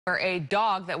Where a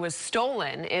dog that was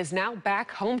stolen is now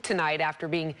back home tonight after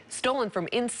being stolen from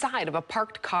inside of a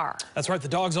parked car. That's right. The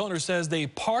dog's owner says they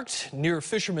parked near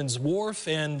Fisherman's Wharf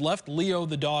and left Leo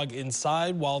the dog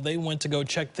inside while they went to go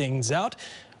check things out.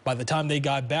 By the time they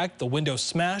got back, the window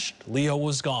smashed. Leo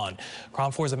was gone. KRON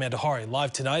 4's Amanda Hari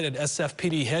live tonight at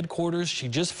SFPD headquarters. She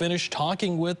just finished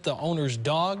talking with the owner's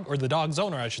dog, or the dog's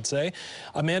owner, I should say.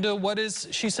 Amanda, what is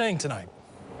she saying tonight?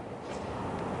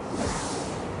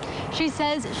 She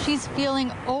says she's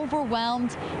feeling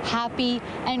overwhelmed, happy,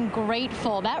 and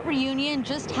grateful. That reunion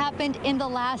just happened in the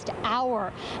last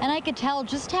hour, and I could tell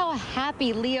just how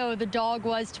happy Leo the dog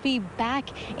was to be back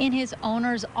in his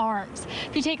owner's arms.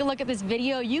 If you take a look at this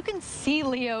video, you can see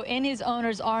Leo in his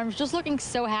owner's arms, just looking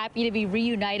so happy to be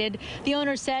reunited. The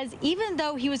owner says even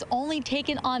though he was only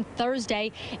taken on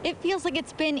Thursday, it feels like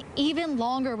it's been even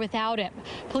longer without him.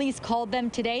 Police called them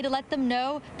today to let them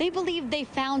know they believe they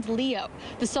found Leo.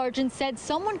 The sergeant said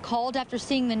someone called after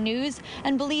seeing the news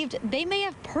and believed they may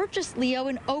have purchased Leo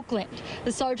in Oakland.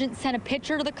 The sergeant sent a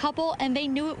picture to the couple and they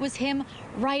knew it was him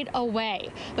right away.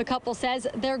 The couple says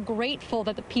they're grateful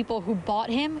that the people who bought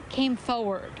him came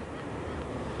forward.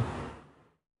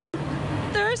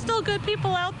 There are still good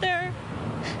people out there.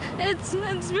 It's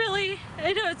really,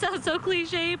 I know it sounds so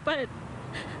cliche, but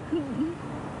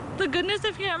the goodness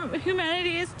of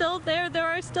humanity is still there. There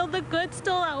are still the good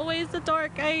still outweighs the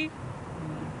dark.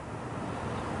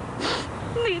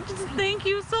 Just thank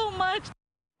you so much.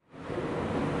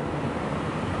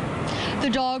 The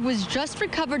dog was just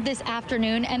recovered this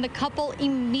afternoon, and the couple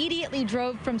immediately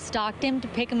drove from Stockton to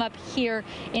pick him up here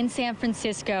in San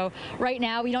Francisco. Right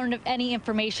now, we don't have any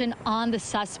information on the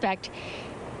suspect.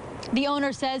 The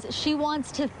owner says she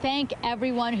wants to thank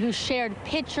everyone who shared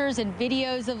pictures and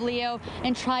videos of Leo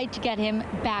and tried to get him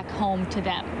back home to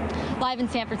them. Live in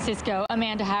San Francisco,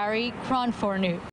 Amanda Hari, KRON 4 News.